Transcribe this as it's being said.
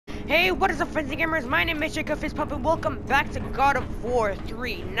Hey, what is up, friends and gamers? My name is Jacob Fistpump and welcome back to God of War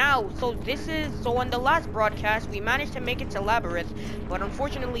 3. Now, on the last broadcast, we managed to make it to Labyrinth, but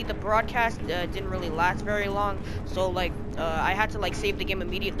unfortunately the broadcast didn't really last very long, so I had to save the game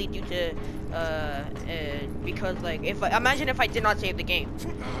immediately due to because imagine if I did not save the game,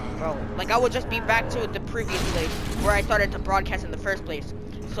 bro, I would just be back to the previous place where I started to broadcast in the first place.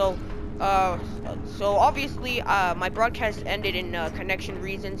 So obviously my broadcast ended in connection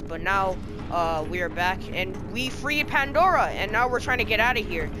reasons, but now we are back and we freed Pandora, and now we're trying to get out of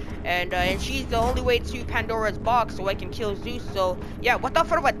here, and she's the only way to Pandora's box so I can kill Zeus. So yeah, what the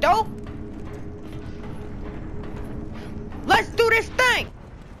fuck do? Let's do this thing!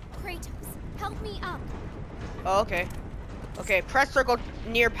 Kratos, help me up. Oh, okay, press circle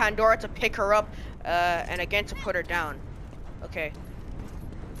near Pandora to pick her up, and again to put her down. Okay,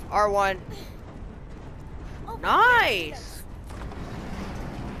 R1. Oh, nice.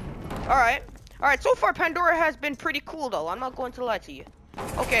 Alright, so far Pandora has been pretty cool though, I'm not going to lie to you.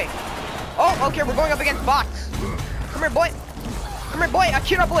 Okay. Oh, okay, we're going up against bots. Come here, boy.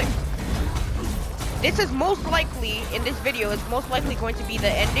 Akira, boy. This is most likely, in this video, is most likely going to be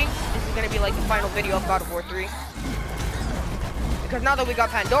the ending. This is going to be the final video of God of War 3. Because now that we got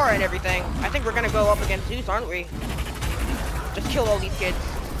Pandora and everything, I think we're going to go up against Zeus, aren't we? Just kill all these kids.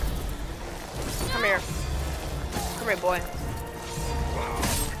 Come here. Come here, boy.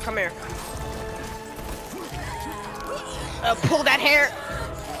 Come here. Pull that hair.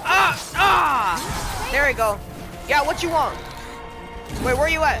 There we go. Yeah, what you want? Wait, where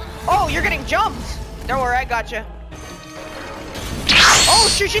you at? Oh, you're getting jumped. Don't worry, I gotcha. Oh,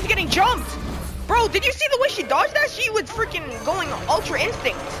 shoot, she's getting jumped. Bro, did you see the way she dodged that? She was freaking going Ultra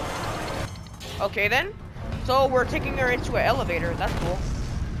Instinct. Okay, then. So, we're taking her into an elevator. That's cool.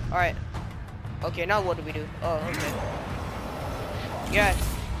 Alright. Okay, now what do we do? Oh, okay. Yeah.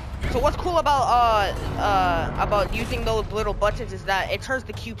 So what's cool about using those little buttons is that it turns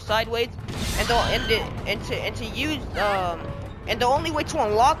the cube sideways, and the only way to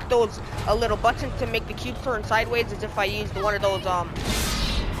unlock those little buttons to make the cube turn sideways is if I use one of those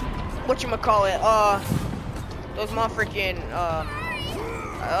those motherfucking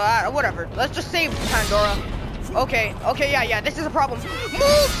whatever. Let's just save Pandora. Okay, yeah, this is a problem.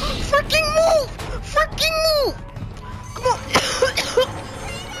 Move! Freaking move! Come on!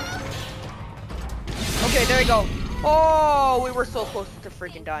 Okay, there we go. Oh, we were so close to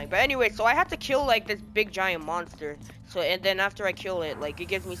freaking dying. But anyway, so I had to kill this big giant monster. So, and then after I kill it, it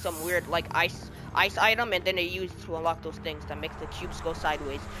gives me some weird ice item, and then it used to unlock those things that makes the cubes go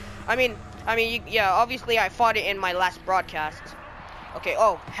sideways. Yeah, obviously I fought it in my last broadcast. Okay,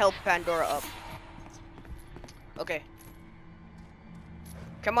 oh, help Pandora up. Okay.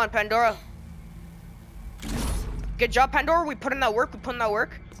 Come on, Pandora. Good job, Pandora. We put in that work. Kratos?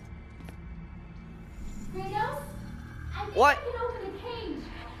 I think what? I can open the cage.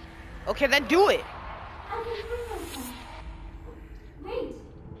 Okay, then do it. I can bring myself. Wait.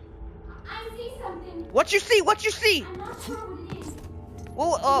 I see something. What you see? What you see? I'm not sure what it is.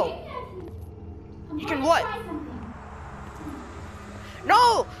 Well, oh. Maybe You can what? try something.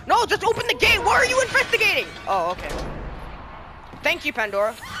 No, just open the gate. Why are you investigating? Oh, okay. Thank you,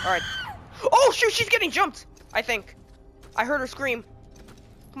 Pandora. All right. Oh, shoot, she's getting jumped, I think. I heard her scream.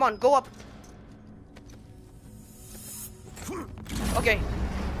 Come on, go up. Okay.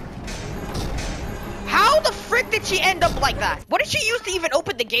 How the frick did she end up like that? What did she use to even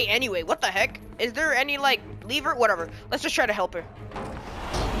open the gate anyway? What the heck? Is there any, lever? Whatever. Let's just try to help her.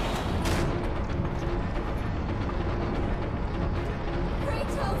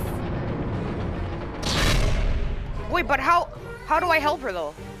 Wait, but how do I help her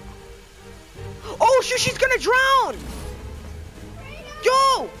though? Oh shoot, she's gonna drown!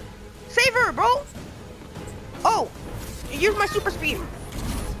 Yo! Save her, bro! Oh! Use my super speed.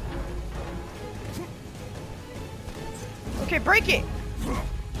 Okay, break it!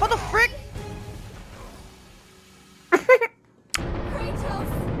 How the frick?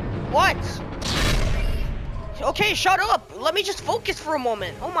 What? Okay, shut up! Let me just focus for a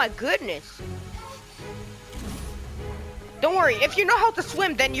moment. Oh my goodness. Don't worry, if you know how to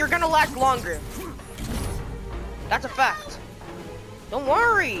swim, then you're gonna last longer. That's a fact. Don't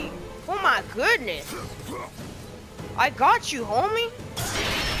worry. Oh my goodness. I got you, homie.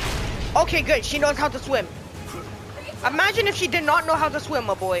 Okay, good. She knows how to swim. Imagine if she did not know how to swim,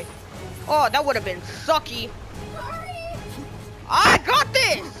 my boy. Oh, that would have been sucky. I got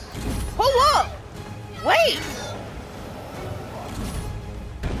this. Hold up. Wait.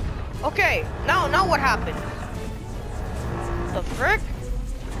 Okay, now what happened? The frick?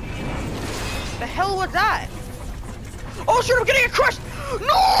 The hell was that? Oh shoot, I'm getting crushed!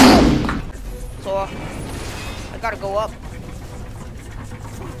 No! gotta go up.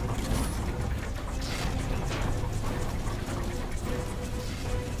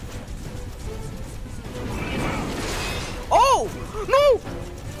 Oh! No!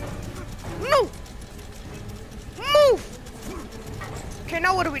 No! Move! Okay,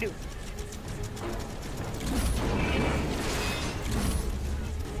 now what do we do?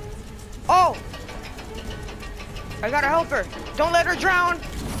 Oh! I gotta help her. Don't let her drown.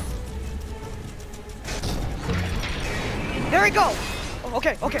 There we go. Oh,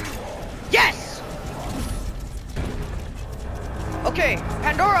 okay, okay. Yes! Okay,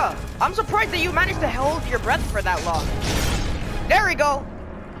 Pandora, I'm surprised that you managed to hold your breath for that long. There we go.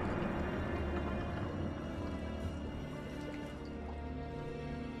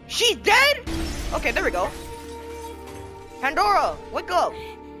 She's dead? Okay, there we go. Pandora, wake up.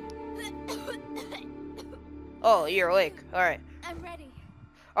 Oh, you're awake. Alright. I'm ready.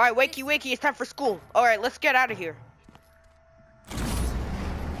 Alright, wakey wakey, it's time for school. Alright, let's get out of here.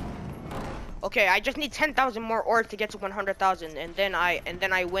 Okay, I just need 10,000 more orbs to get to 100,000, and then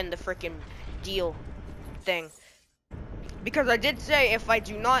I win the freaking deal thing. Because I did say if I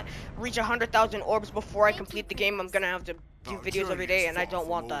do not reach 100,000 orbs before I complete the game, I'm gonna have to do videos every day, and I don't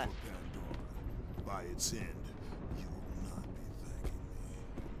want that. By its end, you will not be thanking me.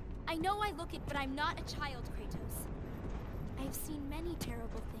 I know I look it, but I'm not a child, Kratos. I've seen many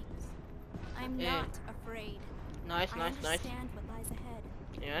terrible things. I'm not afraid. Nice. I understand what lies ahead.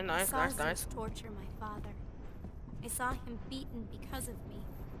 Yeah, nice. I saw Zeus torture my father. I saw him beaten because of me.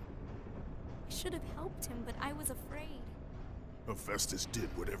 I should have helped him, but I was afraid. Hephaestus did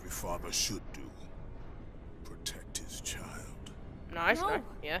what every father should do. Protect his child. Nice. No.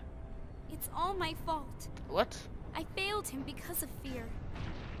 Yeah. It's all my fault. What? I failed him because of fear.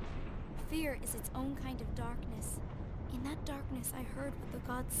 Fear is its own kind of darkness. In that darkness, I heard what the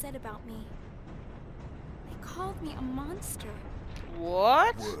gods said about me. They called me a monster.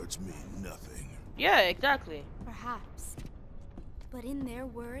 What? Words mean nothing. Yeah, exactly. Perhaps. But in their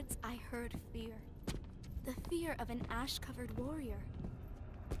words, I heard fear. The fear of an ash-covered warrior.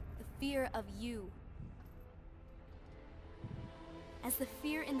 The fear of you. As the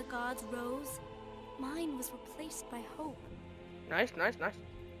fear in the gods rose, mine was replaced by hope. Nice.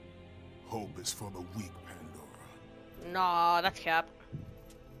 Hope is for the weak, Pandora. Nah, that's cap.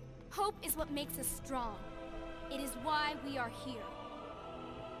 Hope is what makes us strong. It is why we are here.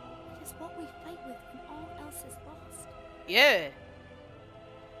 It is what we fight with when all else is lost. Yeah.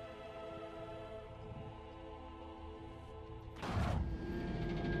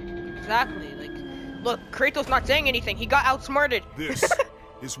 Exactly. Like, look, Kratos not saying anything. He got outsmarted. This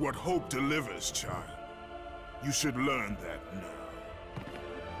is what hope delivers, child. You should learn that now.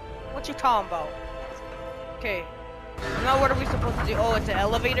 What you talking about? Okay. Now what are we supposed to do? Oh, it's an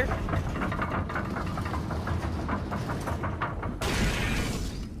elevator?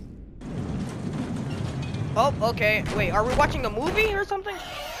 Oh, okay. Wait, are we watching a movie or something?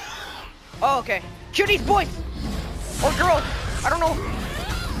 Oh, okay. Kill these boys! Or girls! I don't know.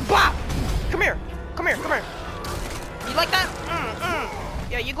 Bop! Come here. You like that?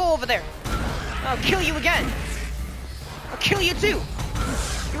 Yeah, you go over there. I'll kill you again. I'll kill you too.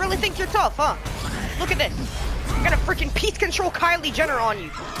 You really think you're tough, huh? Look at this. I'm gonna freaking peace control Kylie Jenner on you.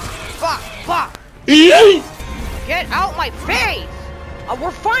 Bop! Get out my face!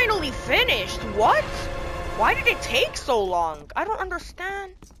 We're finally finished. What? Why did it take so long? I don't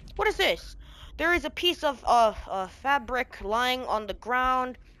understand. What is this? There is a piece of fabric lying on the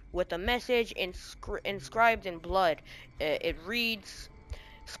ground with a message inscribed in blood. It reads,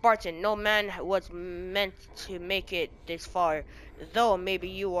 Spartan, no man was meant to make it this far. Though maybe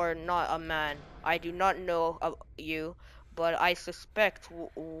you are not a man. I do not know you, but I suspect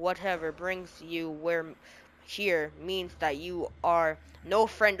whatever brings you here means that you are no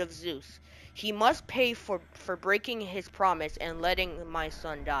friend of Zeus. He must pay for breaking his promise and letting my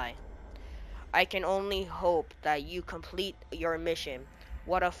son die. I can only hope that you complete your mission.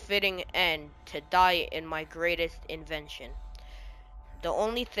 What a fitting end to die in my greatest invention. The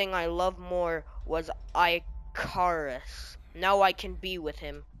only thing I loved more was Icarus. Now I can be with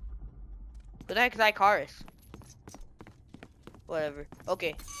him. Who the heck is Icarus? Whatever.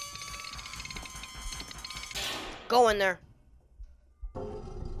 Okay. Go in there.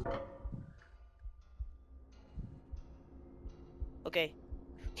 Okay.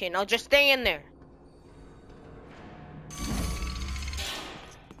 Okay, now just stay in there.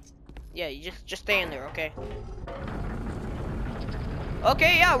 Yeah, you just stay in there, okay?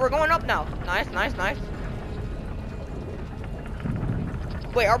 Okay, yeah, we're going up now. Nice.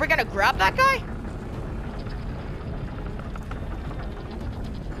 Wait, are we gonna grab that guy?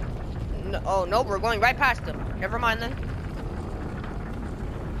 No, oh, no, we're going right past them. Never mind then.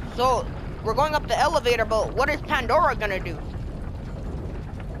 So, we're going up the elevator, but what is Pandora gonna do?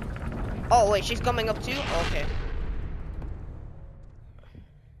 Oh, wait, she's coming up too? Okay.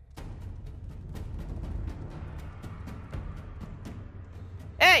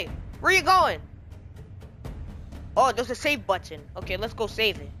 Hey, where you going? Oh, there's a save button. Okay, let's go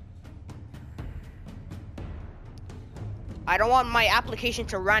save it. I don't want my application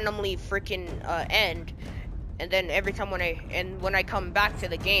to randomly freaking end, and then every time when I come back to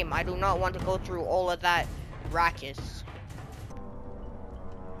the game, I do not want to go through all of that racket.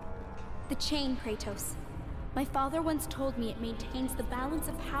 The chain, Kratos. My father once told me it maintains the balance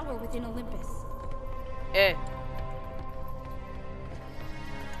of power within Olympus. Eh.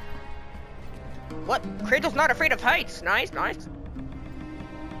 What? Kratos not afraid of heights. Nice, nice.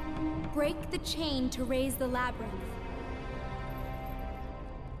 Break the chain to raise the labyrinth.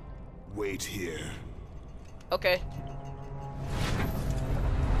 Wait here. Okay.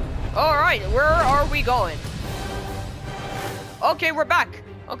 Alright, where are we going? Okay, we're back.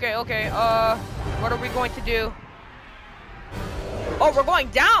 Okay, okay, what are we going to do? Oh, we're going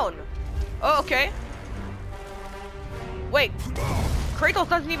down! Oh, okay. Wait, Kratos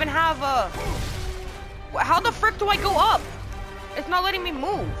doesn't even have a... How the frick do I go up? It's not letting me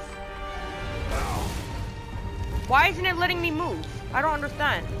move. Why isn't it letting me move? I don't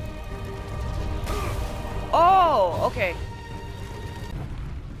understand. Oh, okay.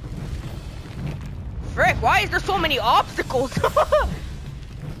 Frick, why is there so many obstacles?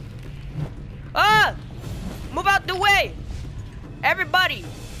 Ah! Move out the way! Everybody,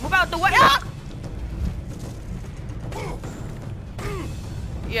 move out the way! Ah!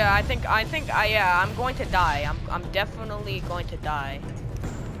 Yeah, I think, yeah, I'm going to die. I'm definitely going to die.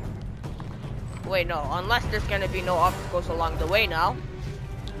 Wait, no, unless there's gonna be no obstacles along the way now.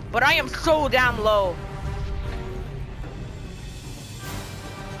 But I am so damn low.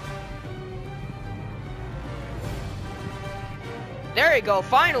 There you go,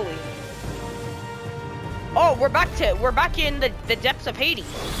 finally. Oh, we're back in the depths of Hades.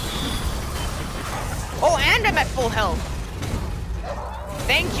 Oh, and I'm at full health.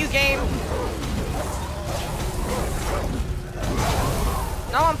 Thank you, game.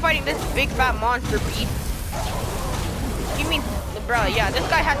 Now I'm fighting this big fat monster beast. You mean, bro? Yeah, this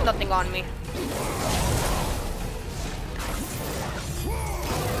guy has nothing on me.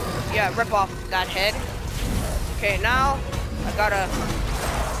 Yeah, rip off that head. Okay, now I gotta.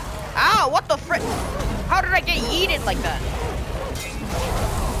 Ow! What the frick? How did I get yeeted like that?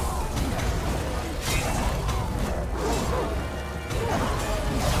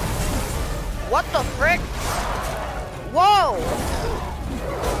 What the frick? Whoa!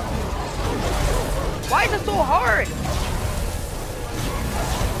 Why is it so hard?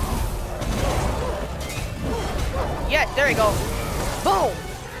 Yes, there you go. Boom!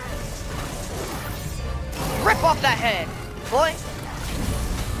 Rip off that head, boy.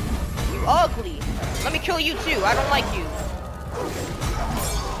 You ugly. Let me kill you too. I don't like you.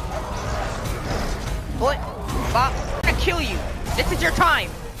 Boy, Bob, I'm gonna kill you. This is your time.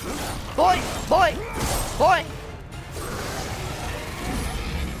 Boy, boy, boy.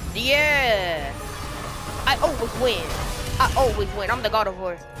 Yeah. I always win. I always win. I'm the God of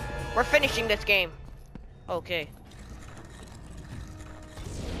War. We're finishing this game. Okay.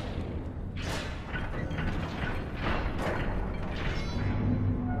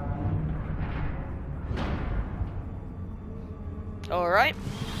 All right.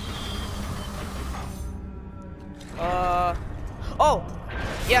 Oh,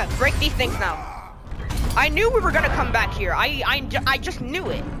 yeah. Break these things now. I knew we were gonna come back here. I just knew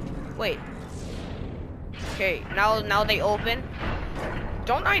it. Wait. Okay. Now they open.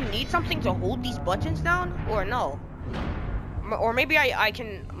 Don't I need something to hold these buttons down, or no? Or maybe I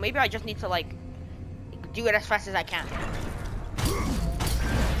can. Maybe I just need to like do it as fast as I can.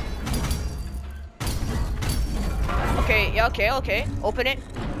 Okay, yeah, okay. Open it.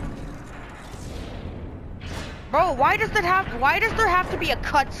 Bro, why does there have to be a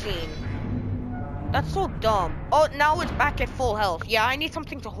cutscene? That's so dumb. Oh, now it's back at full health. Yeah, I need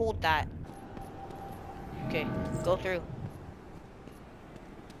something to hold that. Okay, go through.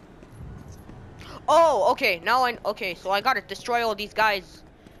 Oh, okay, okay, so I gotta destroy all these guys'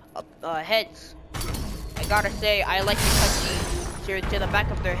 heads. I gotta say, I like to touch these to the back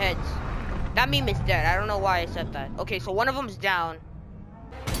of their heads. That meme is dead. I don't know why I said that. Okay, so one of them's down.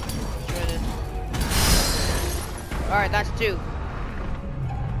 Alright, that's two.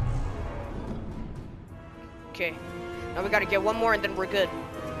 Okay. Now we gotta get one more and then we're good.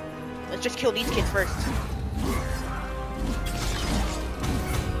 Let's just kill these kids first.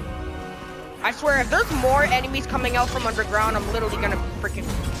 I swear, if there's more enemies coming out from underground, I'm literally gonna freaking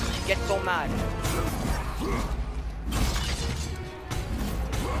get so mad.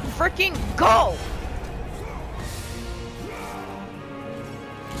 Freaking go!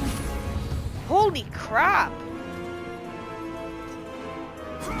 Holy crap!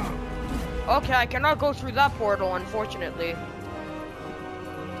 Okay, I cannot go through that portal, unfortunately.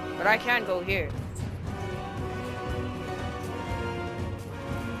 But I can go here.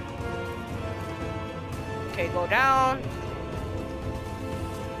 Okay, go down.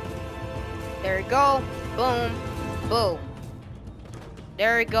 There we go. Boom. Boom.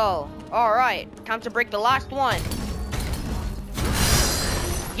 There we go. Alright, time to break the last one.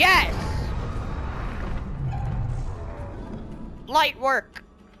 Yes! Light work.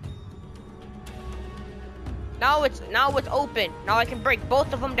 Now it's open. Now I can break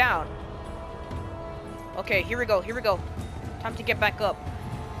both of them down. Okay, here we go. Here we go. Time to get back up.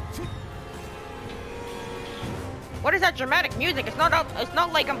 What is that dramatic music? It's not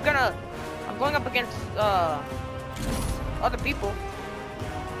like I'm going up against other people.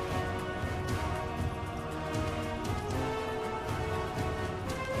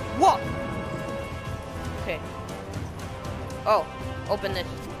 What? Okay. Oh, open this.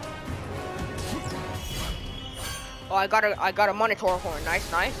 Oh, I got a monitor horn.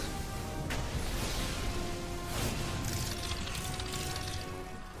 Nice, nice.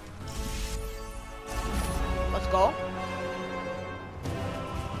 Let's go.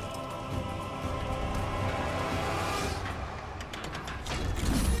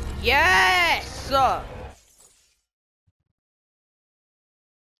 Yes!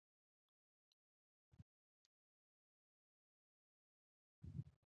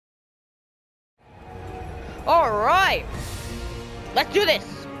 All right. Let's do this.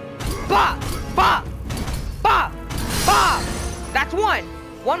 Ba, ba, ba, ba. That's one.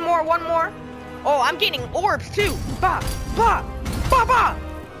 One more, one more. Oh, I'm getting orbs too. Ba, ba, ba, ba.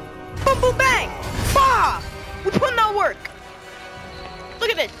 Boom, boom, bang. Ba. We're putting out work.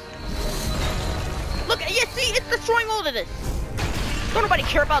 Look at this. Look, you see, it's destroying all of this. Don't nobody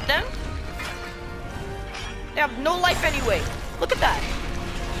care about them. They have no life anyway. Look at that.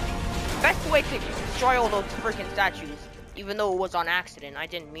 Best way to destroy all those freaking statues, even though it was on accident. I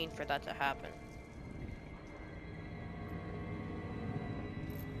didn't mean for that to happen.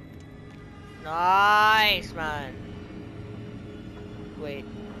 Nice, man. Wait,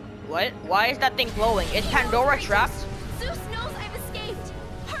 what? Why is that thing glowing? Is Pandora trapped? Zeus knows I've escaped.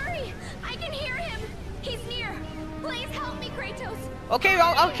 Hurry! I can hear him. He's near. Please help me, Kratos. Okay,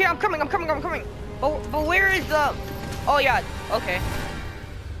 okay, I'm coming. But where is the? Oh yeah. Okay.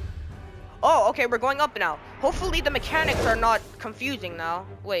 Oh, okay, we're going up now. Hopefully the mechanics are not confusing now.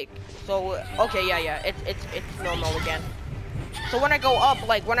 Wait, so okay, yeah, it's normal again. So when I go up,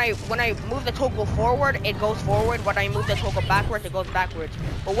 like when I move the toggle forward, it goes forward. When I move the toggle backwards, it goes backwards.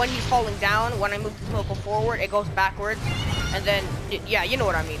 But when he's falling down, when I move the toggle forward, it goes backwards. And then yeah, you know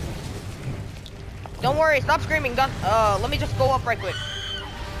what I mean. Don't worry, stop screaming. Let me just go up right quick.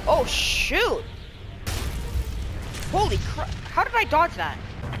 Oh shoot! Holy crap! How did I dodge that?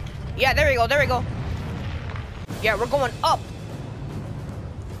 Yeah, there we go, there we go. Yeah, we're going up.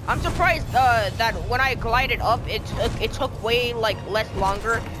 I'm surprised that when I glided up, it took way like less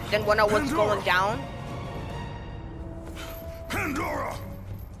longer than when I was Pandora. going down. Pandora!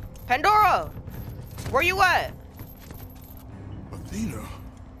 Pandora! Where you at? Athena.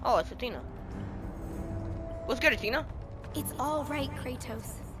 Oh, it's Athena. What's good, Athena? It's all right,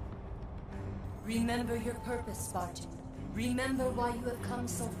 Kratos. Remember your purpose, Spartan. Remember why you have come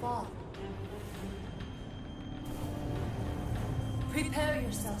so far. Prepare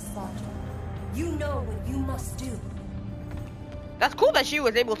yourself, Spartan. You know what you must do. That's cool that she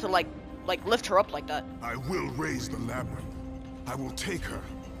was able to like lift her up like that. I will raise the labyrinth. I will take her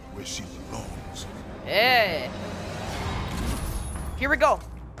where she belongs. Yeah. Here we go.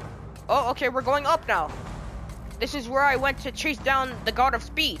 Oh, okay, we're going up now. This is where I went to chase down the god of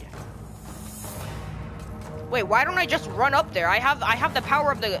speed. Wait, why don't I just run up there? I have the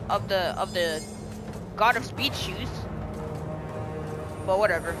power of the god of speed shoes. But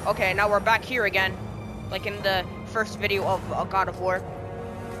whatever. Okay, now we're back here again, like in the first video of God of War.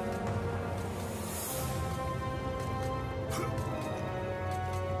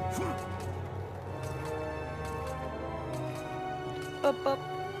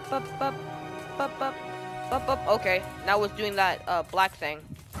 Okay, now it's doing that black thing.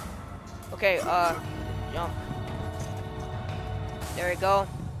 Okay, jump. There we go.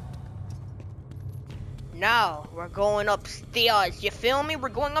 Now we're going upstairs. You feel me? We're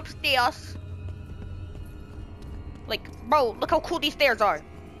going upstairs. Like, bro, look how cool these stairs are.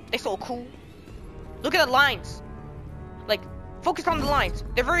 They're so cool. Look at the lines. Like, focus on the lines.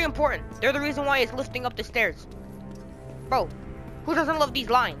 They're very important. They're the reason why it's lifting up the stairs. Bro, who doesn't love these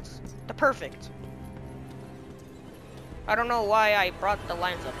lines? They're perfect. I don't know why I brought the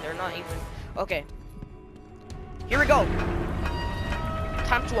lines up. They're not even... Okay. Here we go.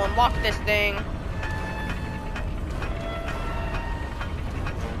 Time to unlock this thing.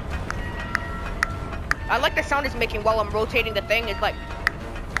 I like the sound it's making while I'm rotating the thing. It's like...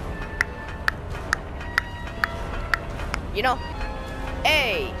 You know?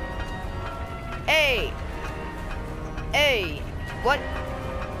 Hey! Hey! Hey! What?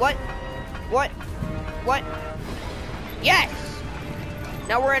 What? What? What? Yes!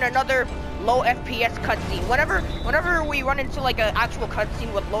 Now we're in another low FPS cutscene. Whenever we run into like an actual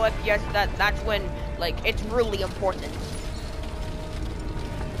cutscene with low FPS, that's when like it's really important.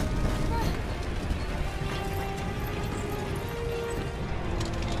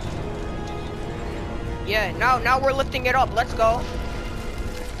 Yeah, now we're lifting it up. Let's go.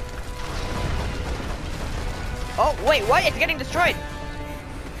 Oh, wait, what? It's getting destroyed.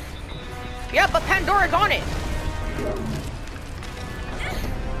 Yeah, but Pandora's on it.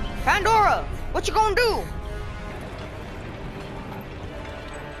 Pandora, what you gonna do?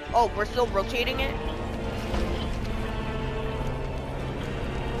 Oh, we're still rotating it?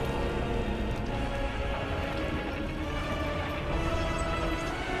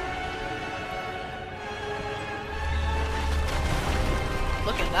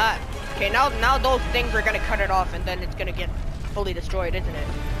 Look at that. Okay, now those things are gonna cut it off and then it's gonna get fully destroyed, isn't it?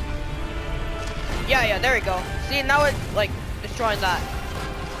 Yeah, there we go. See, now it's like destroying that.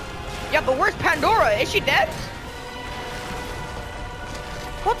 Yeah, but where's Pandora? Is she dead?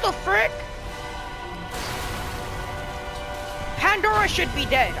 What the frick? Pandora should be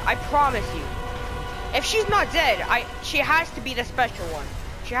dead, I promise you. If she's not dead, she has to be the special one.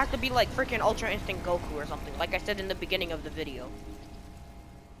 She has to be like freaking Ultra Instinct Goku or something, like I said in the beginning of the video.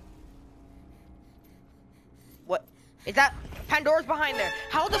 What? Is that... Pandora's behind there.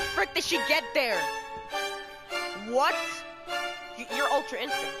 How the frick did she get there? What? You're Ultra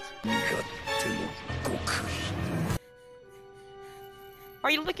Instinct. Why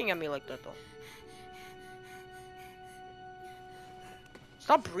are you looking at me like that, though?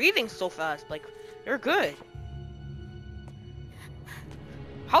 Stop breathing so fast. Like, you're good.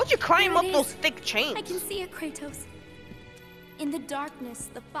 How'd you climb up those thick chains? I can see it, Kratos. In the darkness,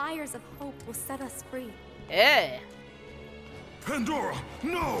 the fires of hope will set us free. Yeah. Pandora,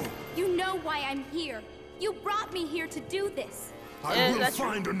 no! You know why I'm here. You brought me here to do this. I will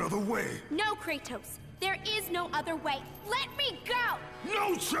find another way. No, Kratos. There is no other way. Let me go!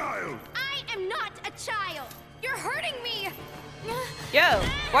 No, child! I am not a child! You're hurting me! Yo,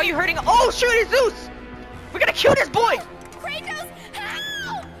 why are you hurting? Oh, shoot, it's Zeus! We're gonna kill this boy! Kratos,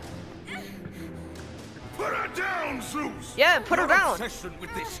 help! Put her down, Zeus! Yeah, put her down. Your obsession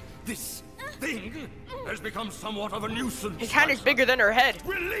with this thing has become somewhat of a nuisance. His hand is bigger than her head.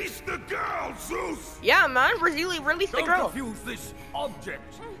 Release the girl, Zeus! Yeah, man, release the girl. Don't confuse this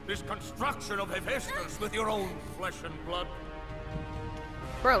object, this construction of Hephaestus with your own flesh and blood.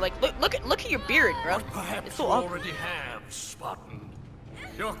 Bro, like, look at your beard, bro. But perhaps It's so you ugly. already have, Spartan.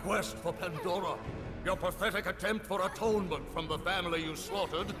 Your quest for Pandora, your pathetic attempt for atonement from the family you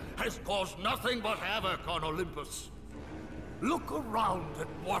slaughtered, has caused nothing but havoc on Olympus. Look around at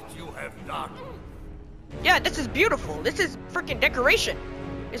what you have done. Yeah, this is beautiful. This is freaking decoration.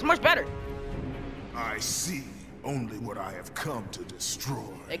 It's much better. I see only what I have come to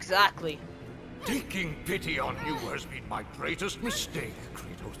destroy. Exactly. Taking pity on you has been my greatest mistake,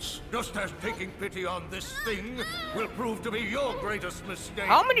 Kratos. Just as taking pity on this thing will prove to be your greatest mistake.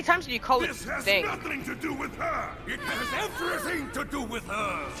 How many times do you call it This has thing? nothing to do with her! It has everything to do with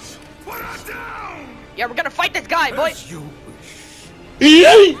her. Put her down! Yeah, we're gonna fight this guy, boy. As you wish.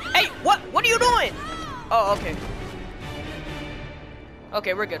 Hey, what are you doing? Oh, okay.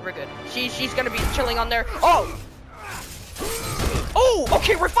 Okay, we're good. She's gonna be chilling on there. Oh! Oh,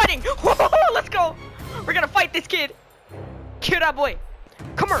 okay, we're fighting. Let's go. We're gonna fight this kid. Kill that boy.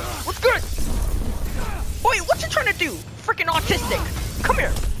 Come here. What's good? Boy, what you trying to do? Freaking autistic. Come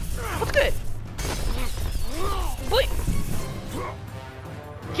here. What's good? Boy.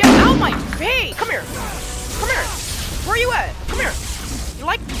 Get out my face. Come here. Come here. Where you at? Come here. You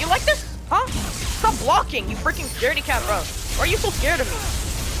like this? Huh? Stop blocking, you freaking scaredy cat, bro. Why are you so scared of me?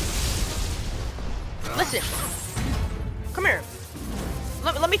 Listen. Come here.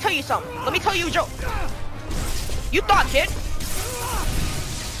 Let me tell you something. Let me tell you a joke. You thought, kid.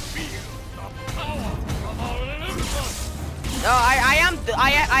 No,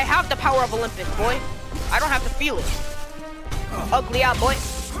 I have the power of Olympus, boy. I don't have to feel it. Ugly out, boy.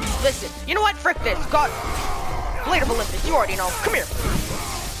 Listen, you know what? Frick this. God. Blade of Olympus, you already know. Come here.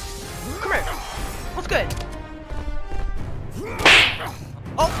 Come here. What's good?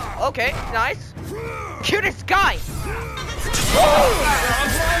 Oh, okay. Nice. Cutest guy.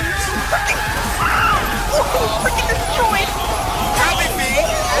 Freaking destroyed.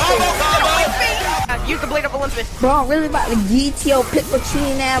 Use the Blade of Olympus. Bro, I'm really about to get your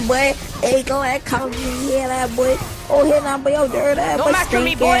Pikachu now, boy. Hey, go ahead, call me here, that boy. Oh, here now, boy, yo, dirt ass, Don't match with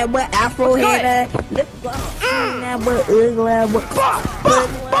me, boy. boy, Afro head, lip gloss, now, boy, ugly, boy.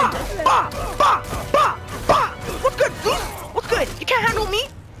 What's good, Zeus? What's good? You can't handle me.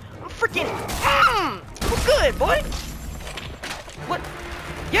 I'm freaking. What's good, boy? What?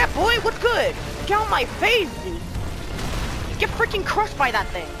 Yeah, boy, what's good? Get out my face, Zeus. Get freaking crushed by that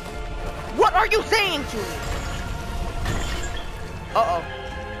thing. What are you saying to me? Uh-oh.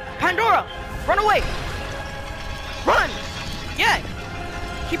 Pandora, run away. Run! Yeah.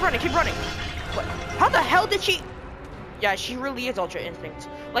 Keep running, keep running. What? How the hell did she... Yeah, she really is Ultra Instinct.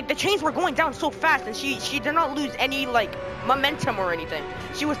 Like, the chains were going down so fast, and she did not lose any, like, momentum or anything.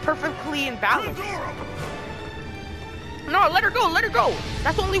 She was perfectly in balance. No, let her go, let her go.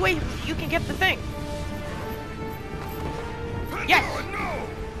 That's the only way you can get the thing. Yes!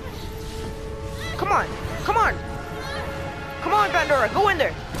 Come on, come on. Come on, Pandora, go in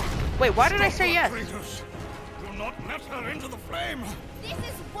there. Wait, why did I say yes? Kratos. Do not let her into the flame. This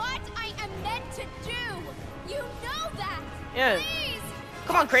is what I am meant to do. You know that. Yeah. Please.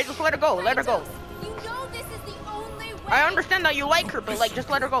 Come on, Kratos, let her go, let her go. You know this is the only way. I understand that you like her, but, like, just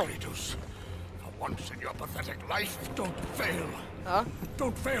let her go. Kratos, for once in your pathetic life, don't fail. Huh?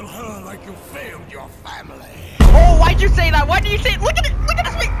 Don't fail her like you failed your family. Oh, why'd you say that? Why did you say it? Look at it! Look at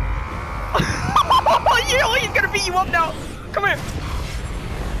this face! You know he's gonna beat you up now. Come here.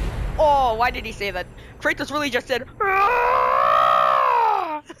 Oh, why did he say that? Kratos really just said.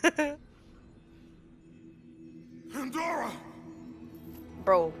 Pandora!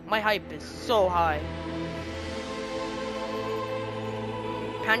 Bro, my hype is so high.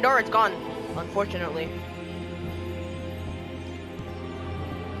 Pandora's gone, unfortunately.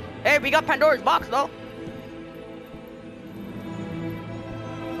 Hey, we got Pandora's box though.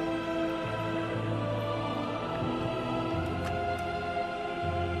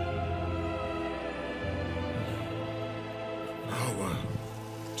 Power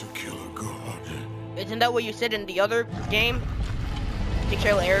to kill a god. Isn't that what you said in the other game? To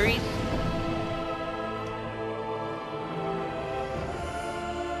kill Ares?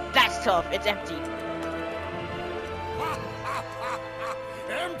 That's tough, it's empty.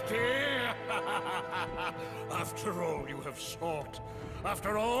 Empty! After all you have sought,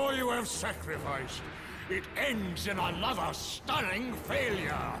 after all you have sacrificed, it ends in another stunning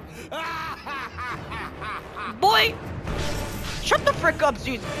failure. Boy! Shut the frick up,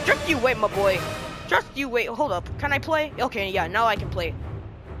 Zeus. Just you wait, my boy. Just you wait. Hold up. Can I play? Okay, yeah, now I can play.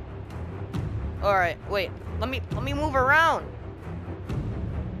 Alright, wait. Let me move around.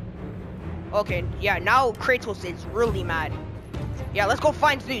 Okay, yeah, now Kratos is really mad. Yeah, let's go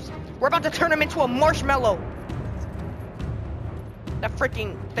find Zeus. We're about to turn him into a marshmallow. That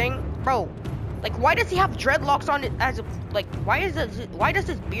freaking thing, bro. Like, why does he have dreadlocks on it as a, like, why does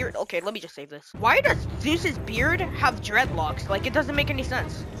his beard, okay, let me just save this. Why does Zeus's beard have dreadlocks? Like, it doesn't make any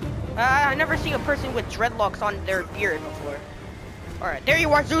sense. I've never seen a person with dreadlocks on their beard before. Alright, there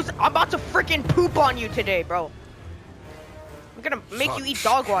you are, Zeus. I'm about to freaking poop on you today, bro. I'm gonna make you eat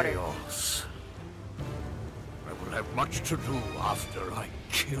dog water. Chaos. I will have much to do after I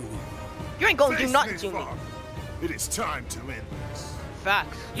kill you. You ain't gonna do Face nothing me, to me. Father. It is time to end this.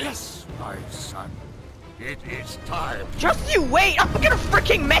 Facts. Yes, my son. It is time. Just you wait. I'm gonna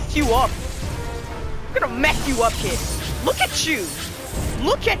freaking mess you up. I'm gonna mess you up, kid. Look at you.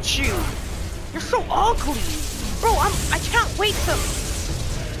 Look at you. You're so ugly. Bro, I can't wait to...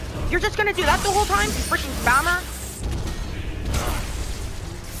 You're just gonna do that the whole time? You freaking spammer?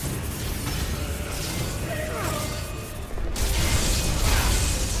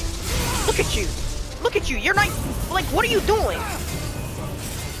 Look at you. Look at you. You're not... Like, what are you doing?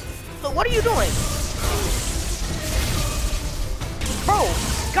 Look, what are you doing? Bro,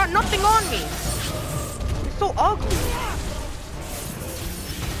 got nothing on me. It's so ugly.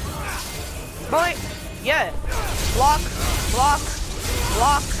 Boy, yeah. Block, block,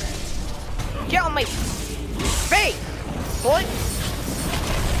 block. Get on my face, boy.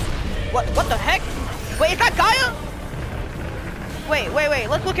 What the heck? Wait, is that Gaia? Wait,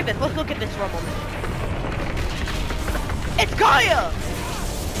 let's look at this. Let's look at this for a moment. It's Gaia!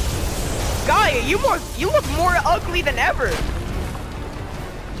 Gaia, you look more ugly than ever.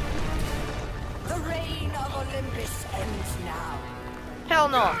 The reign of Olympus ends now. Hell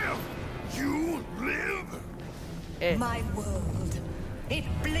no. You live? Eh. My world, it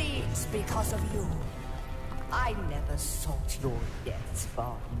bleeds because of you. I never sought your deaths,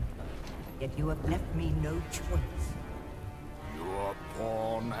 Spartan, yet you have left me no choice. Your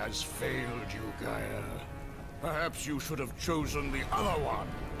pawn has failed you, Gaia. Perhaps you should have chosen the other one.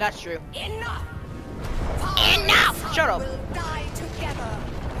 That's true. Enough! Enough! Shut up. We'll die together.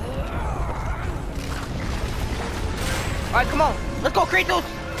 Alright, come on. Let's go, Kratos.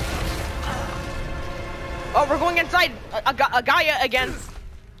 Oh, we're going inside a Gaia again.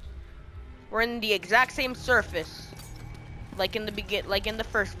 We're in the exact same surface, like in the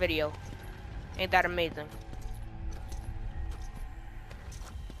first video. Ain't that amazing?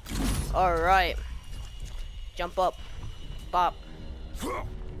 All right, jump up, bop.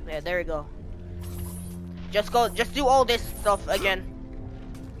 Yeah, there we go. Just do all this stuff again.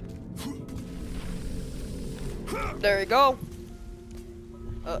 There we go.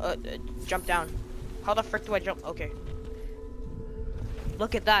 Jump down. How the frick do I jump? Okay.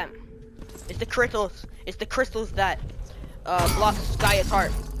 Look at that. It's the crystals. It's the crystals that blocks Gaia's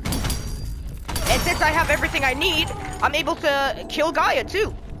heart. And since I have everything I need, I'm able to kill Gaia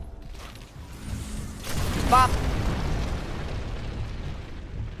too. Bop.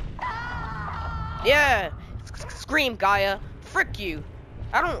 Yeah. Scream, Gaia. Frick you.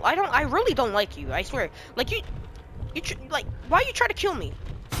 I really don't like you. I swear. Like like, why you try to kill me?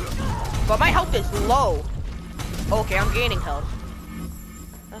 But my health is low. Okay, I'm gaining health.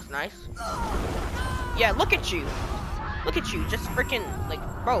 That's nice. Yeah, look at you. Look at you, just freaking like,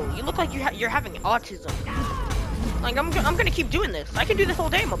 bro. You look like you're having autism. Like I'm gonna keep doing this. I can do this all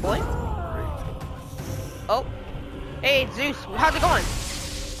day, my boy. Oh, hey Zeus, how's it going?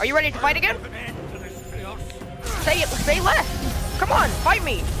 Are you ready to fight again? Say less. Come on, fight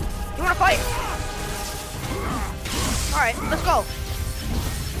me. You wanna fight? All right, let's go.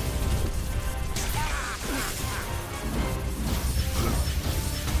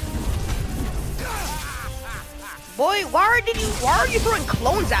 Boy, why are you throwing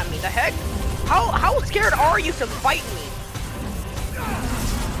clones at me? The heck? How scared are you to fight me?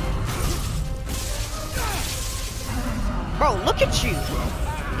 Bro, look at you.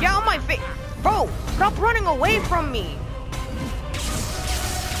 Get on my face. Bro, stop running away from me.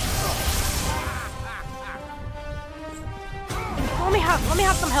 Let me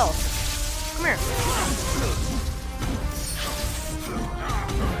have some health. Come here.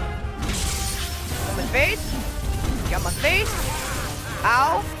 Got my face. Got my face.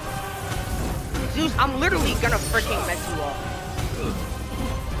 Ow. Zeus, I'm literally gonna freaking mess you up.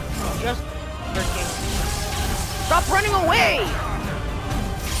 Just freaking. Stop running away!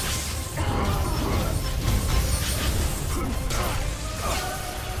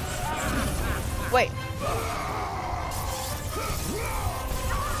 Wait.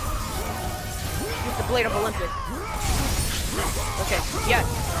 Use the Blade of Olympus. Okay, yeah.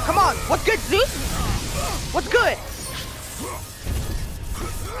 Come on, what's good, Zeus? What's good?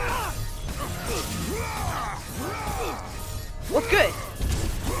 What's good?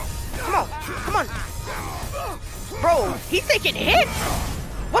 Come on, come on. Bro, he's taking hits.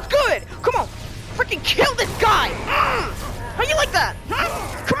 What's good? Come on, freaking kill this guy. How you like that?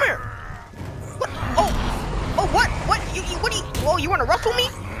 Huh? Come here. What? Oh, what? What? Oh, you want to wrestle me,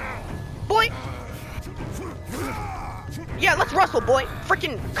 boy? Yeah, let's wrestle, boy.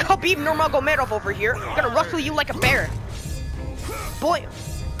 Freaking Khabib Nurmagomedov over here. Gonna wrestle you like a bear. Boy.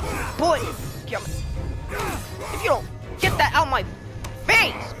 If you don't get that out of my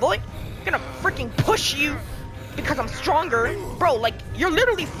face, boy, I'm gonna freaking push you because I'm stronger. Bro, like, you're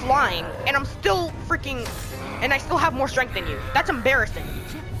literally flying, and I'm still freaking, and I still have more strength than you. That's embarrassing.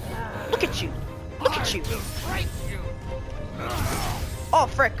 Look at you. Look at you. Oh,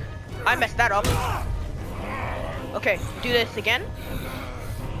 frick. I messed that up. Okay, do this again.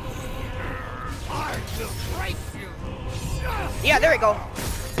 Yeah, there we go.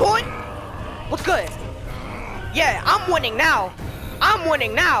 Boy! What's good? Yeah, I'm winning now. I'm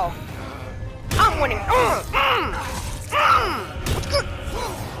winning now. I'm winning. What's good?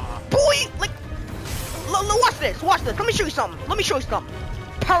 Boy, like, watch this. Watch this. Let me show you something. Let me show you something.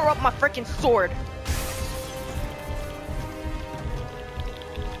 Power up my freaking sword.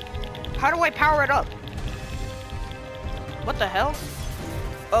 How do I power it up? What the hell?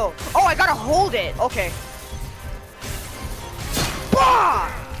 Oh, I gotta hold it. Okay. Bah!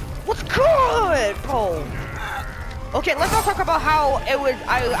 What's good, bro? Okay, let's not talk about how it was.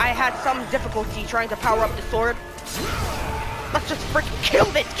 I had some difficulty trying to power up the sword. Let's just freaking kill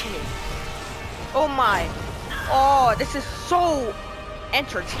this kid. Oh my. Oh, this is so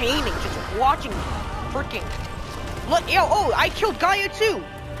entertaining. Just watching freaking Look, yo, oh, I killed Gaia too.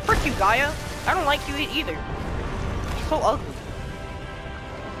 Frick you, Gaia. I don't like you either. You're so ugly.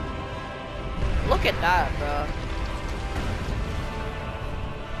 Look at that, bro.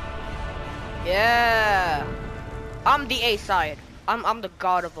 Yeah. I'm the A side. I'm the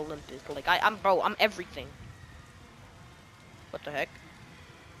god of Olympus. Like I'm everything. What the heck?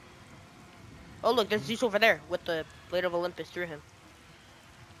 Oh look, there's Zeus over there with the blade of Olympus through him.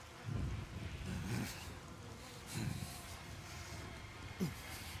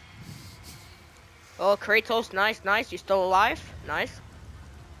 Oh, Kratos, nice, nice. You still alive? Nice.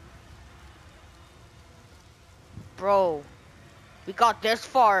 Bro, we got this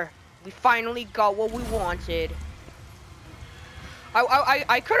far. We finally got what we wanted.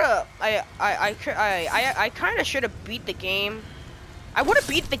 I kind of should have beat the game. I would have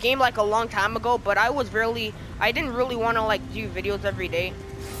beat the game like a long time ago, but I didn't really want to like do videos every day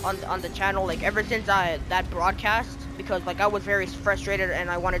on the channel, like ever since that broadcast, because like I was very frustrated and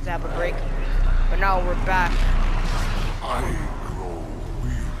I wanted to have a break. But now we're back. I grow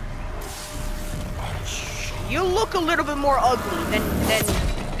weary. You look a little bit more ugly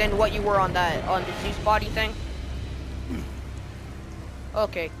than what you were on the Zeus body thing.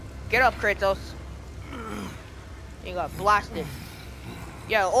 Okay, get up, Kratos. You got blasted.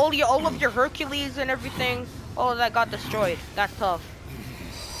 Yeah, all of your Hercules and everything, all of that got destroyed. That's tough.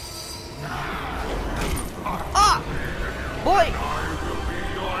 Ah, boy.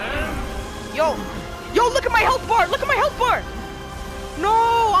 Yo, look at my health bar. Look at my health bar. No,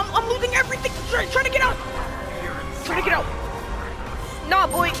 I'm losing everything. Trying to get out. Trying to get out. No,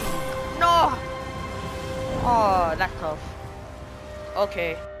 boy. No. Oh, that's tough.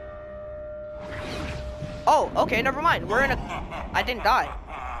 Okay. Oh, okay, never mind. We're in a... I didn't die.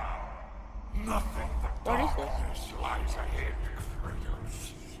 Nothing What is this? lies ahead,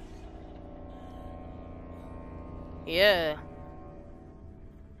 Kratos. Yeah.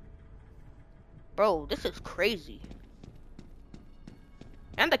 Bro, this is crazy.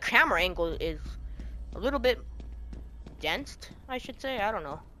 And the camera angle is a little bit densed, I should say. I don't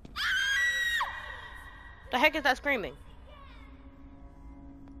know. The heck is that screaming?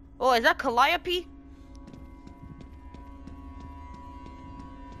 Oh, is that Calliope?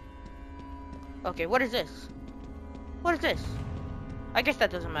 Okay, what is this? What is this? I guess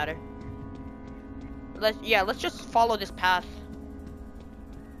that doesn't matter. Let's just follow this path.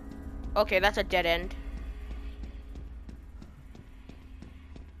 Okay, that's a dead end.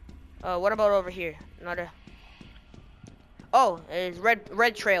 What about over here? Not a... Oh, it's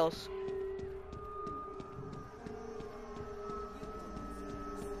red trails.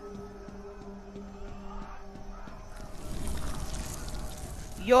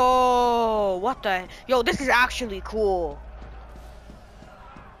 Yo, what the? Yo, this is actually cool.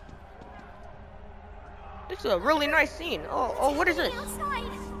 This is a really nice scene. Oh, what is this?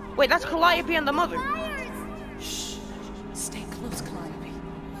 Wait, that's Calliope and the mother. Shh. Stay close, Calliope.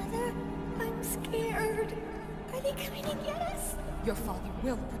 Mother, I'm scared. Are they coming to get us? Your father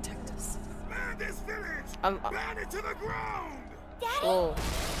will protect us. Man this village! I'm... Burn it to the ground! Daddy? Oh.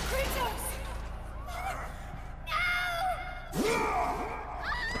 Kratos! No!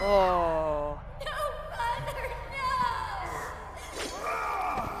 Oh. No, Mother, no!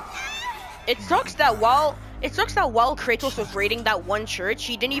 It sucks that while Kratos was raiding that one church,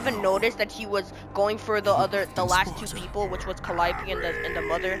 he didn't even notice that he was going for the last two people, which was Calliope and the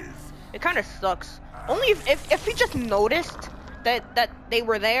mother. It kind of sucks. Only if he just noticed that they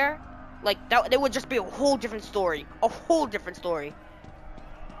were there, like that, it would just be a whole different story. A whole different story.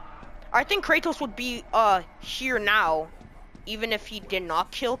 I think Kratos would be here now, even if he did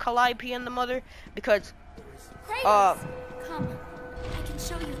not kill Calliope and the mother, because Kratos! Come, I can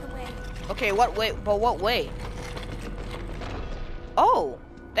show you the way. Okay, what way? But what way? Oh,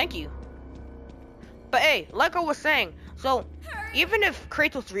 thank you. But hey, like I was saying, so even if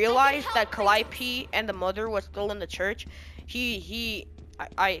Kratos realized that Calliope and the mother was still in the church, he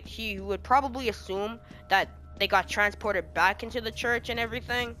would probably assume that they got transported back into the church and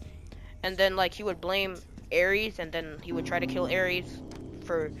everything, and then like he would blame Ares, and then he would try to kill Ares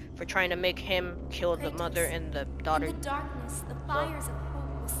for trying to make him kill the mother and the daughter. In the darkness, the fires of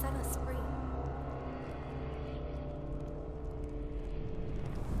hope will set us free.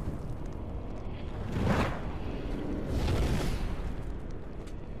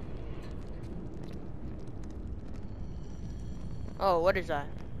 Oh, what is that?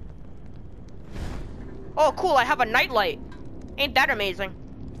 Oh, cool, I have a nightlight. Ain't that amazing?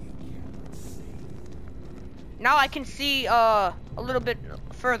 Now I can see a little bit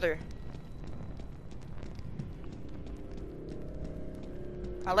further.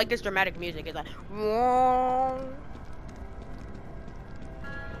 I like this dramatic music. It's like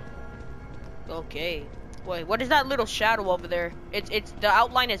Okay. Wait, what is that little shadow over there? It's the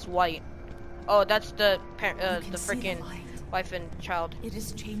outline is white. Oh, that's the freaking wife and child. It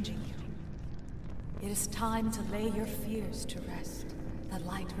is changing you. It is time to lay your fears to rest. The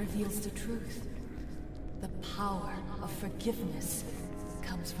light reveals the truth. The power of forgiveness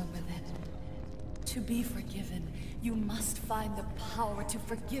comes from within. To be forgiven, you must find the power to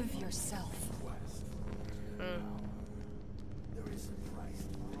forgive yourself.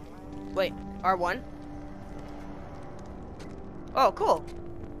 Wait, R1? Oh, cool.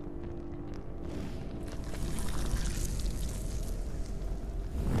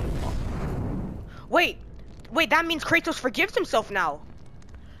 Wait, that means Kratos forgives himself now.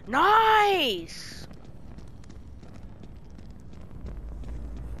 Nice!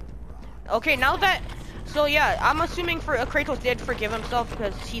 Okay, now that, so yeah, I'm assuming Kratos did forgive himself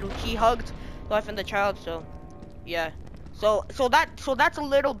because he hugged the wife and the child, so yeah. So that's a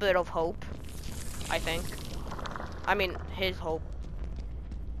little bit of hope, I think. I mean, his hope.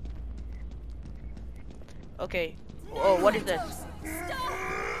 Okay. Oh, what is this?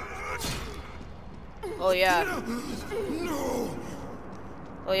 Oh yeah.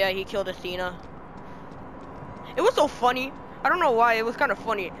 Oh yeah, he killed Athena. It was so funny. I don't know why. It was kind of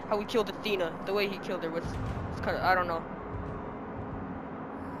funny how he killed Athena. The way he killed her was kind of, I don't know.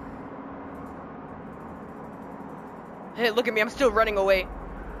 Hey, look at me. I'm still running away.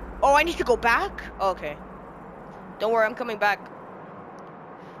 Oh, I need to go back? Okay. Don't worry, I'm coming back.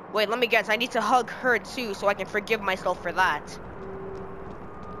 Wait, let me guess. I need to hug her too so I can forgive myself for that.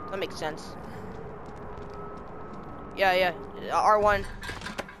 That makes sense. Yeah. R1.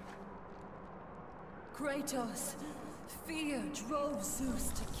 Kratos, fear drove Zeus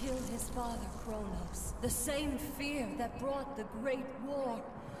to kill his father Kronos. The same fear that brought the Great War.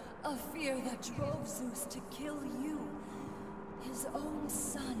 A fear that drove Zeus to kill you, his own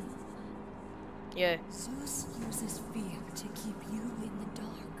son. Yeah. Zeus uses fear to keep you in the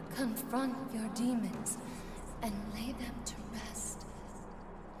dark. Confront your demons and lay them to rest.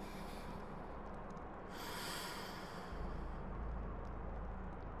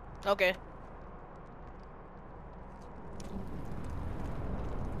 Okay.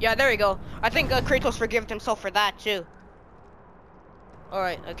 Yeah, there you go. I think Kratos forgave himself for that too.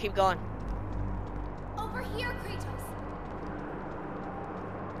 Alright, I'll keep going. Over here, Kratos.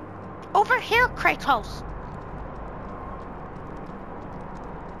 Over here, Kratos!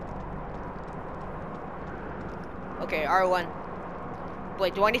 Okay, R1.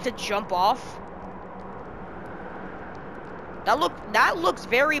 Wait, do I need to jump off? That looks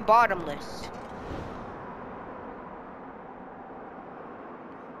very bottomless.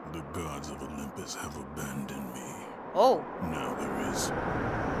 The gods of Olympus have abandoned me. Oh. Now there is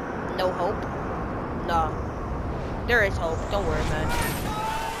No hope? No. There is hope. Don't worry, man.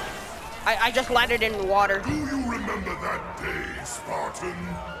 I just landed in the water. Do you remember that day, Spartan?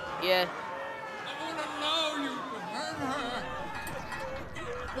 Yeah. I won't allow you to hurt her.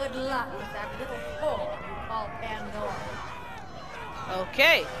 Good luck with that little whore you call Pandora.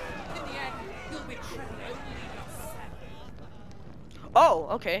 Okay. In the end, you'll betray only yourself. Oh,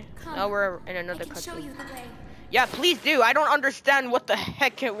 okay. Come, Now we're in another I can show country. you the way. Yeah, please do. I don't understand what the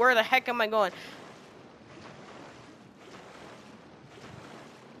heck. Where the heck am I going?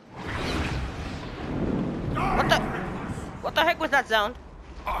 What the heck was that sound?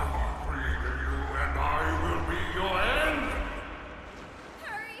 I created you and I will be your end.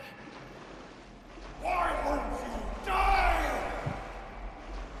 Hurry! Why won't you die?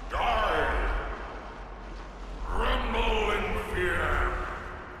 Die. Tremble in fear.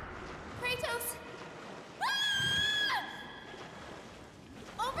 Kratos! Ah!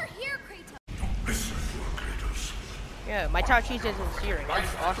 Over here, Kratos! Listen to Kratos. Yeah, my Tachi's isn't searing. That's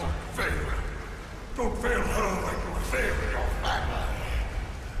Life awesome. don't fail. Don't fail her like you failed your family.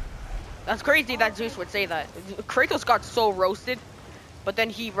 That's crazy that Zeus would say that. Kratos got so roasted, but then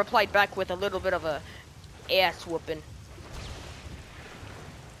he replied back with a little bit of a ass whooping.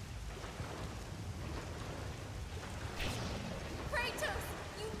 Kratos!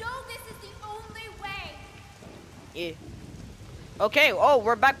 You know this is the only way! Yeah. Okay, oh,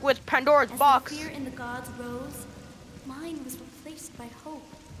 we're back with Pandora's As box. the fear in the gods rose, mine was replaced by hope.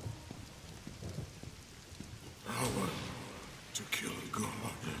 power to kill a god.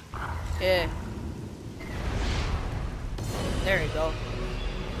 Yeah. There you go.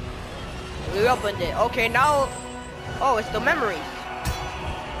 We opened it. Okay, now... Oh, it's the memories.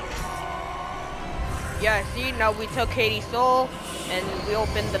 Yeah, see, now we took Katie's soul, and we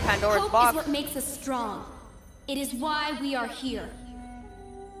opened the Pandora's Hope box. is what makes us strong. It is why we are here.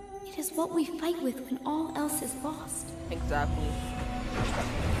 It is what we fight with when all else is lost. Exactly.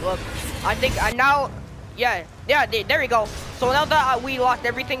 Look, I think I now, yeah, there we go. So now that we lost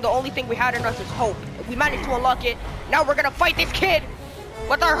everything, the only thing we had in us is hope. We managed to unlock it. Now we're gonna fight this kid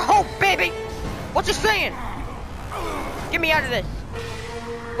with our hope, baby. What you saying? Get me out of this.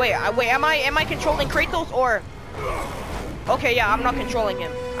 Wait, am I controlling Kratos or? Okay, yeah, I'm not controlling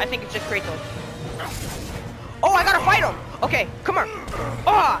him. I think it's just Kratos. Oh, I gotta fight him. Okay, come on.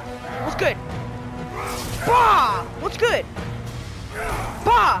 Ah, what's good? Bah, what's good?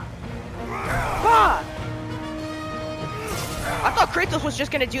 Bah, bah. I thought Kratos was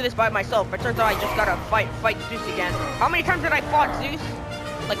just gonna do this by myself, but turns out I just gotta fight Zeus again. How many times did I fought Zeus?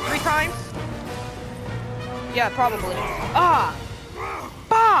 Like 3 times? Yeah, probably. Ah,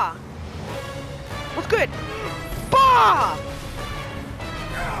 bah. What's good? Bah.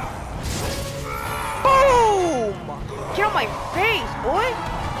 Boom! Get on my face, boy!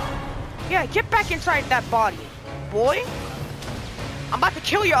 Yeah, get back inside that body, boy! I'm about to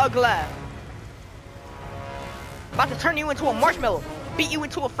kill you, ugly! About to turn you into a marshmallow, beat you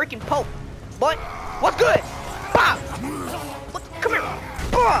into a freaking pulp. Boy, what's good? Bah! What? Come here!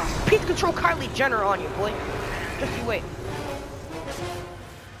 Bah! Peace control Kylie Jenner on you, boy. Just you wait.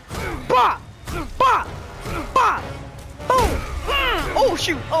 Bah! Bah! Bah! Boom! Oh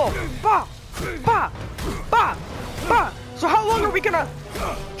shoot! Oh! Bah! Bah! Bah! Bah! So how long are we gonna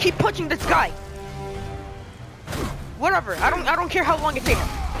keep punching this guy? Whatever. I don't care how long it takes.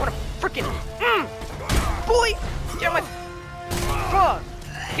 What a freaking boy! Get on my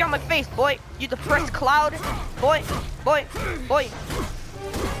get on my face, boy. You depressed cloud, boy.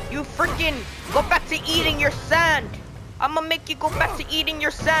 You freaking go back to eating your sand. I'ma make you go back to eating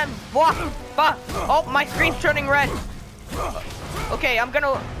your sand, boy. Bah! Oh, my screen's turning red. Okay, I'm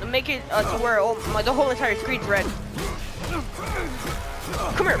gonna make it to where the whole entire screen's red.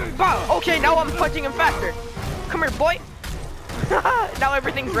 Come here, bah! Okay, now I'm punching him faster. Come here, boy. Now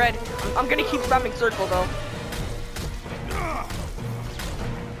everything's red. I'm gonna keep spamming circle though.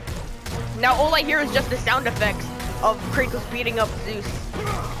 Now all I hear is just the sound effects of Kratos beating up Zeus.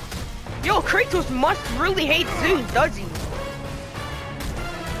 Yo, Kratos must really hate Zeus, does he?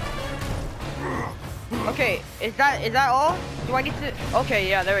 Okay, is that all? Do I need to? Okay,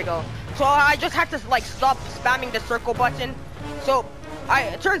 yeah, there we go. So I just had to like stop spamming the circle button. So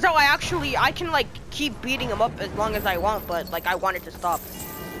it turns out I can like keep beating him up as long as I want, but like I wanted to stop.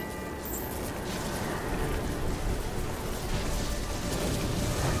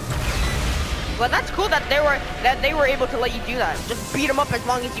 But that's cool that they were able to let you do that. Just beat him up as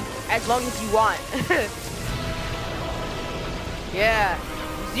long as you want. Yeah.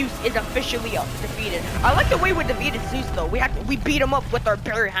 Zeus is officially defeated. I like the way we defeated Zeus though. We beat him up with our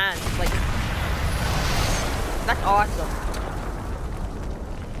bare hands. Like, that's awesome.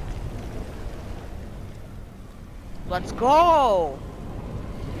 Let's go.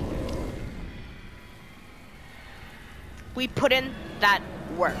 We put in that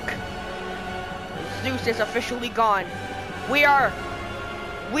work. Zeus is officially gone.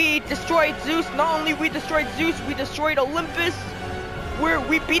 We destroyed Zeus. Not only we destroyed Zeus, we destroyed Olympus.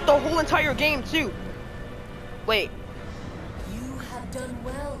 We beat the whole entire game too. Wait. You have done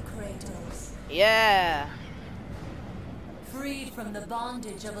well, Kratos. Yeah. Freed from the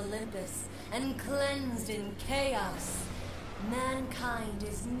bondage of Olympus and cleansed in chaos, mankind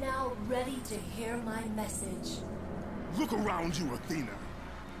is now ready to hear my message. Look around you, Athena.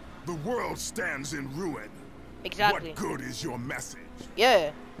 The world stands in ruin. Exactly. What good is your message?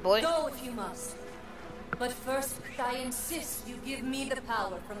 Yeah, boy. Go if you must. But first, I insist you give me the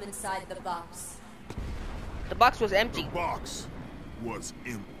power from inside the box. The box was empty. The box was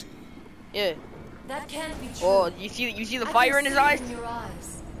empty. Yeah. That can't be true. Oh, you see the fire in his eyes? In your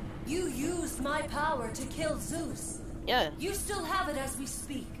eyes. You used my power to kill Zeus. Yeah. You still have it as we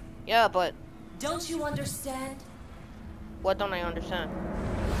speak. Yeah, but don't you understand? What don't I understand?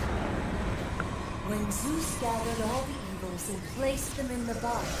 When Zeus gathered all the evils and placed them in the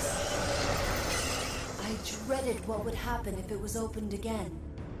box, I dreaded what would happen if it was opened again.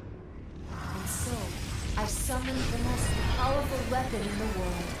 And so, I summoned the most powerful weapon in the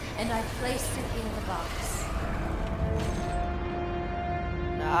world, and I placed it in the box.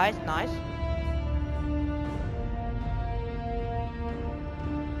 Nice, nice.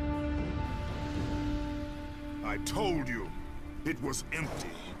 I told you, it was empty.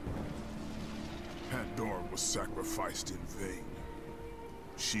 Pandora was sacrificed in vain.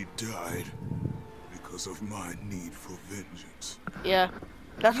 She died because of my need for vengeance. Yeah,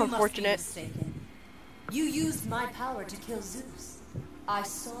 that's you unfortunate. Must be mistaken. You used my power to kill Zeus. I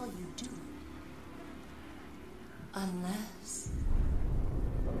saw you do it. Unless...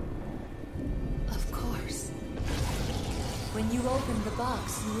 Of course. When you opened the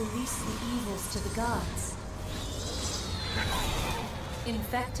box, you released the evils to the gods.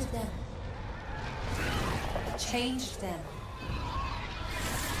 Infected them. Changed them.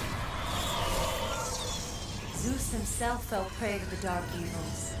 Zeus himself fell prey to the dark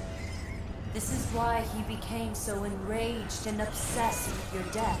evils. This is why he became so enraged and obsessed with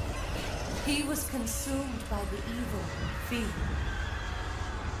your death. He was consumed by the evil, fear.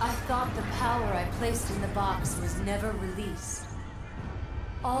 I thought the power I placed in the box was never released.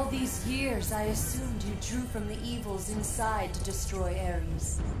 All these years, I assumed you drew from the evils inside to destroy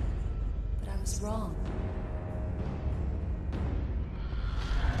Ares. But I was wrong.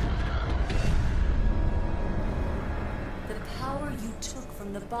 The power you took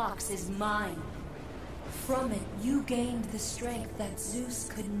from the box is mine. From it, you gained the strength that Zeus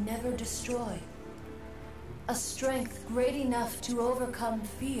could never destroy. A strength great enough to overcome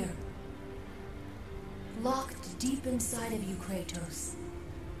fear. Locked deep inside of you, Kratos,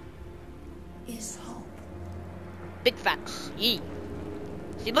 is hope. Big facts. Yee.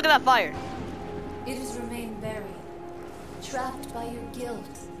 See, look at that fire. It has remained buried, trapped by your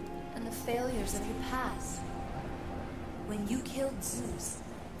guilt and the failures of your past. When you killed Zeus,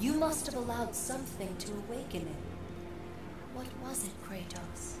 you must have allowed something to awaken it. What was it,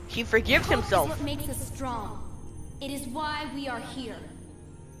 Kratos? He forgives himself. Hope is what makes us strong. It is why we are here.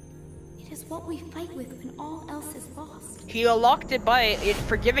 It is what we fight with when all else is lost. He unlocked it by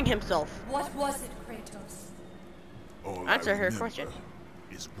forgiving himself. What was it, Kratos? All Answer I her remember question.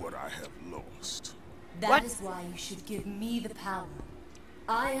 is what I have lost. That is why you should give me the power.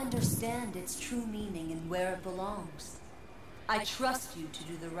 I understand its true meaning and where it belongs. I trust you to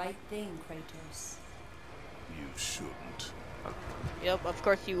do the right thing, Kratos. You shouldn't. Yep, of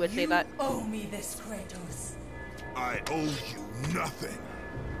course you would say that. You owe me this, Kratos. I owe you nothing.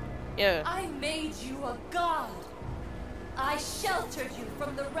 Yeah. I made you a god. I sheltered you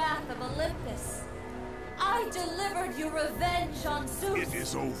from the wrath of Olympus. I delivered you revenge on Zeus. It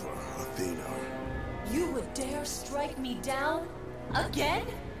is over, Athena. You would dare strike me down? Again?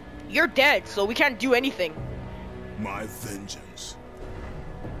 You're dead, so we can't do anything. My vengeance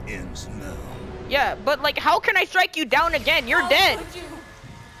ends now. Yeah, but like, how can I strike you down again? You're How dead. could you?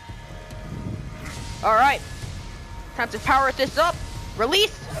 Alright. Time to power this up.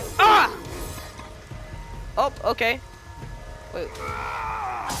 Release. Ah! Oh, okay. Wait.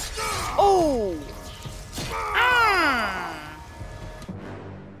 Oh! Ah!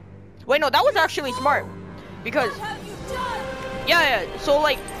 Wait, no, that was actually smart. Because, What have you done? yeah, so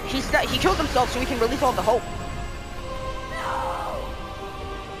like, he killed himself so we can release all the hope.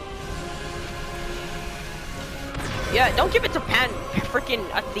 Yeah, don't give it to freaking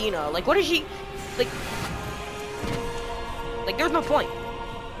Athena. Like, what is she, like, there's no point.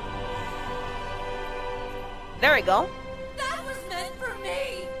 There we go. That was meant for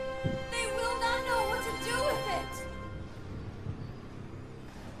me. They will not know what to do with it.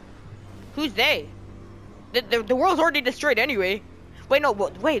 Who's they? The world's already destroyed anyway. Wait, no,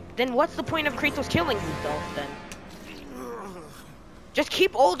 wait, then what's the point of Kratos killing himself then? Just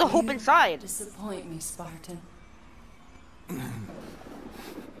keep all the hope inside. Disappoint me, Spartan.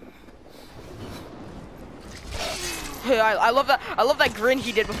 Hey, I love that grin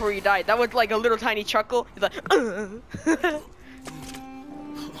he did before he died. That was like a little tiny chuckle. He's like,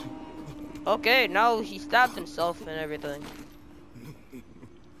 okay, now he stabbed himself and everything.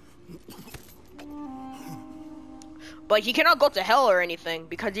 But he cannot go to hell or anything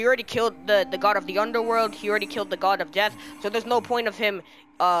because he already killed the god of the underworld. He already killed the god of death. So there's no point of him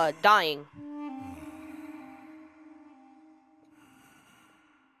dying.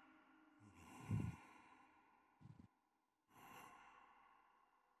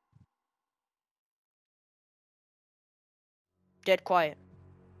 Dead quiet.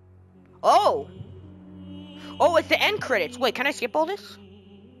 Oh! Oh, it's the end credits. Wait, can I skip all this?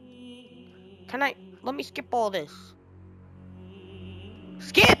 Let me skip all this.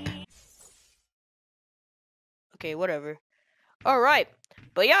 Skip! Okay, whatever. Alright.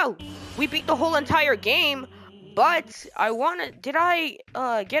 But yeah, we beat the whole entire game. But did I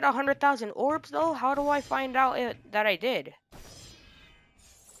get 100,000 orbs though? How do I find out that I did?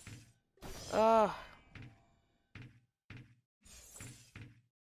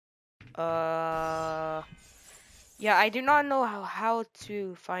 Yeah, I do not know how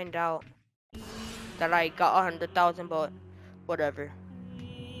to find out that I got 100,000, but whatever.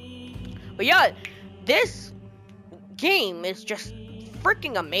 But yeah, this game is just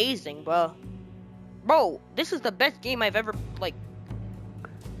freaking amazing, bro. Bro, this is the best game I've ever, like,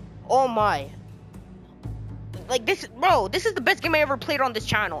 oh my. Like, this is the best game I ever played on this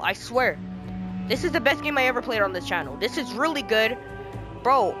channel, I swear. This is the best game I ever played on this channel. This is really good.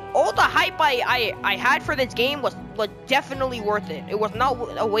 Bro, all the hype I had for this game was definitely worth it. It was not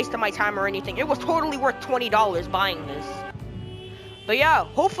a waste of my time or anything. It was totally worth $20 buying this. But yeah,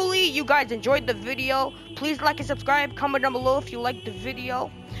 hopefully you guys enjoyed the video. Please like and subscribe. Comment down below if you liked the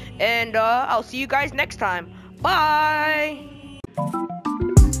video. And I'll see you guys next time. Bye!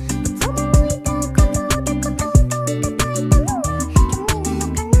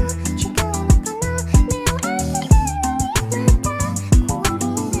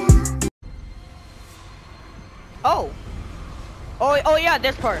 Oh yeah,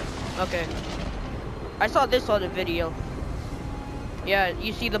 this part. Okay. I saw this on the video. Yeah,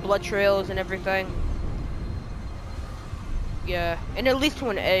 you see the blood trails and everything. Yeah, and it leads to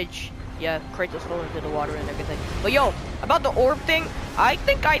an edge. Yeah, Kratos fell into the water and everything. But yo, about the orb thing, I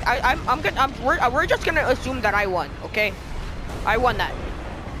think we're just gonna assume that I won, okay? I won that.